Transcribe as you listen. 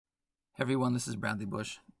Hey everyone, this is Bradley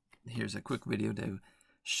Bush. Here's a quick video to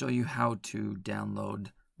show you how to download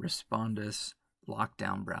Respondus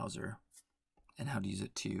lockdown browser and how to use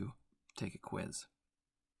it to take a quiz.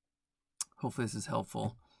 Hopefully this is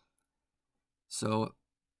helpful. So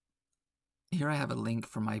here I have a link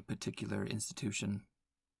for my particular institution.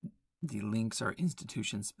 The links are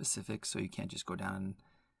institution specific, so you can't just go down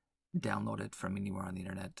and download it from anywhere on the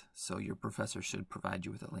internet. So your professor should provide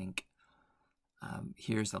you with a link.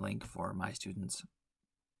 Here's the link for my students.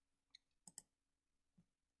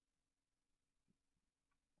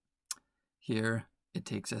 Here it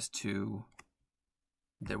takes us to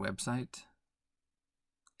their website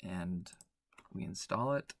and we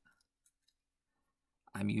install it.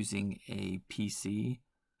 I'm using a PC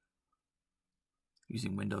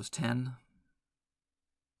using Windows 10.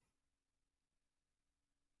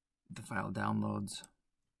 The file downloads.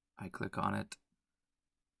 I click on it.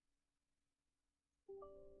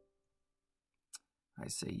 I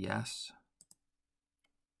say yes.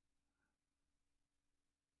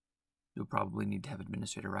 You'll probably need to have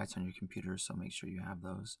administrator rights on your computer, so make sure you have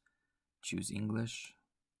those. Choose English.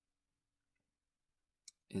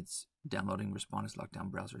 It's downloading Respondus Lockdown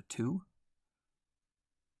Browser 2.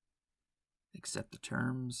 Accept the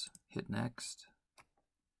terms, hit next,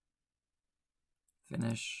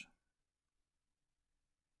 finish.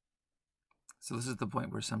 So this is the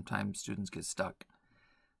point where sometimes students get stuck.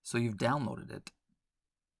 So you've downloaded it.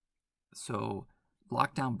 So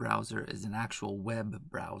Lockdown Browser is an actual web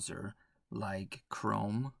browser like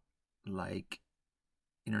Chrome, like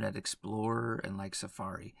Internet Explorer, and like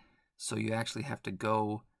Safari. So you actually have to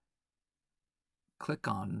go click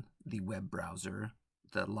on the web browser,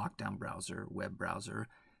 the Lockdown Browser, web browser,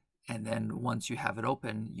 and then once you have it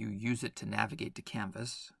open, you use it to navigate to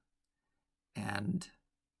Canvas and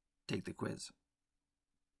take the quiz.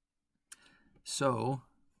 So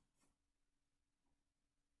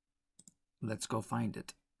let's go find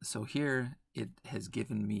it. So here it has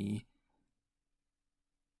given me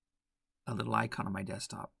a little icon on my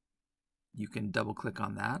desktop. You can double click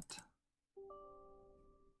on that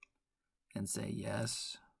and say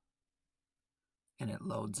yes, and it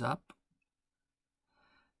loads up.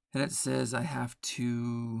 And it says I have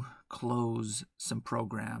to close some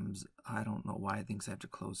programs. I don't know why it thinks I have to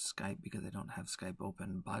close Skype because I don't have Skype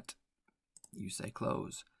open, but you say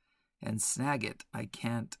close. And Snagit, I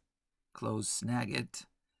can't close Snagit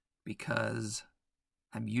because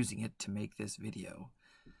I'm using it to make this video.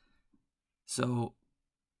 So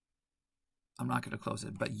I'm not going to close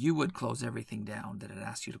it, but you would close everything down that it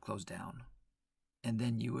asks you to close down. And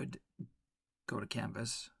then you would go to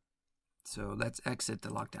Canvas. So let's exit the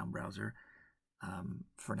Lockdown Browser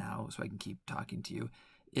for now so I can keep talking to you.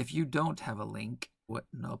 If you don't have a link,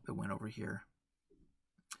 nope, it went over here.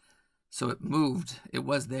 So it moved. It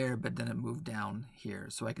was there, but then it moved down here,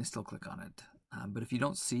 so I can still click on it. But if you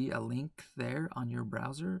don't see a link there on your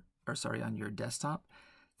browser, or sorry, on your desktop,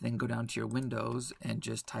 then go down to your Windows and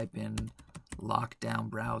just type in Lockdown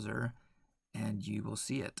Browser, and you will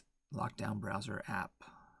see it, Lockdown Browser app,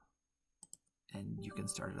 and you can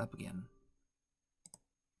start it up again.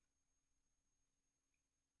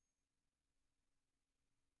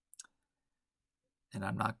 And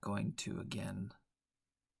I'm not going to, again,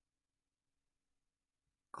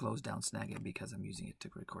 close down Snagit because I'm using it to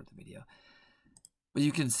record the video. But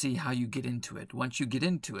you can see how you get into it. Once you get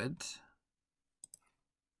into it,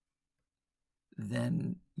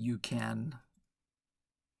 then you can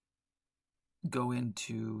go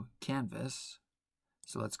into Canvas.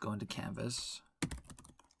 So let's go into Canvas.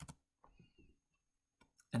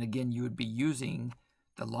 And again, you would be using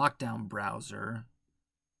the Lockdown Browser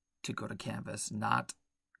to go to Canvas, not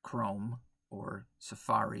Chrome or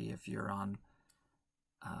Safari if you're on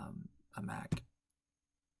a Mac.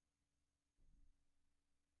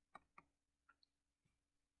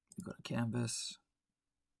 We go to Canvas.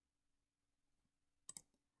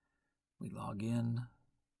 We log in.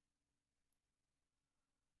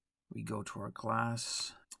 We go to our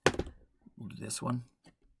class. We'll do this one.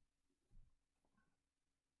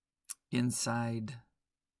 Inside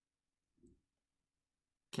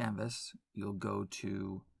Canvas, you'll go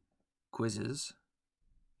to Quizzes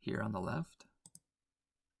here on the left.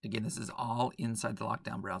 Again, this is all inside the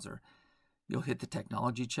Lockdown Browser. You'll hit the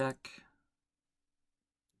technology check.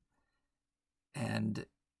 And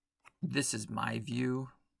this is my view.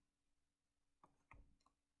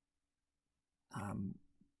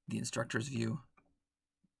 The instructor's view.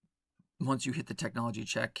 Once you hit the technology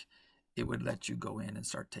check, it would let you go in and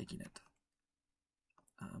start taking it.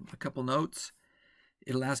 A couple notes.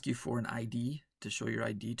 It'll ask you for an ID to show your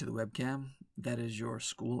ID to the webcam. That is your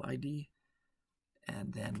school ID.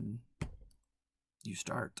 And then you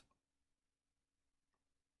start.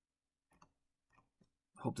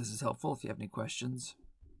 Hope this is helpful. If you have any questions,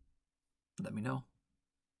 let me know.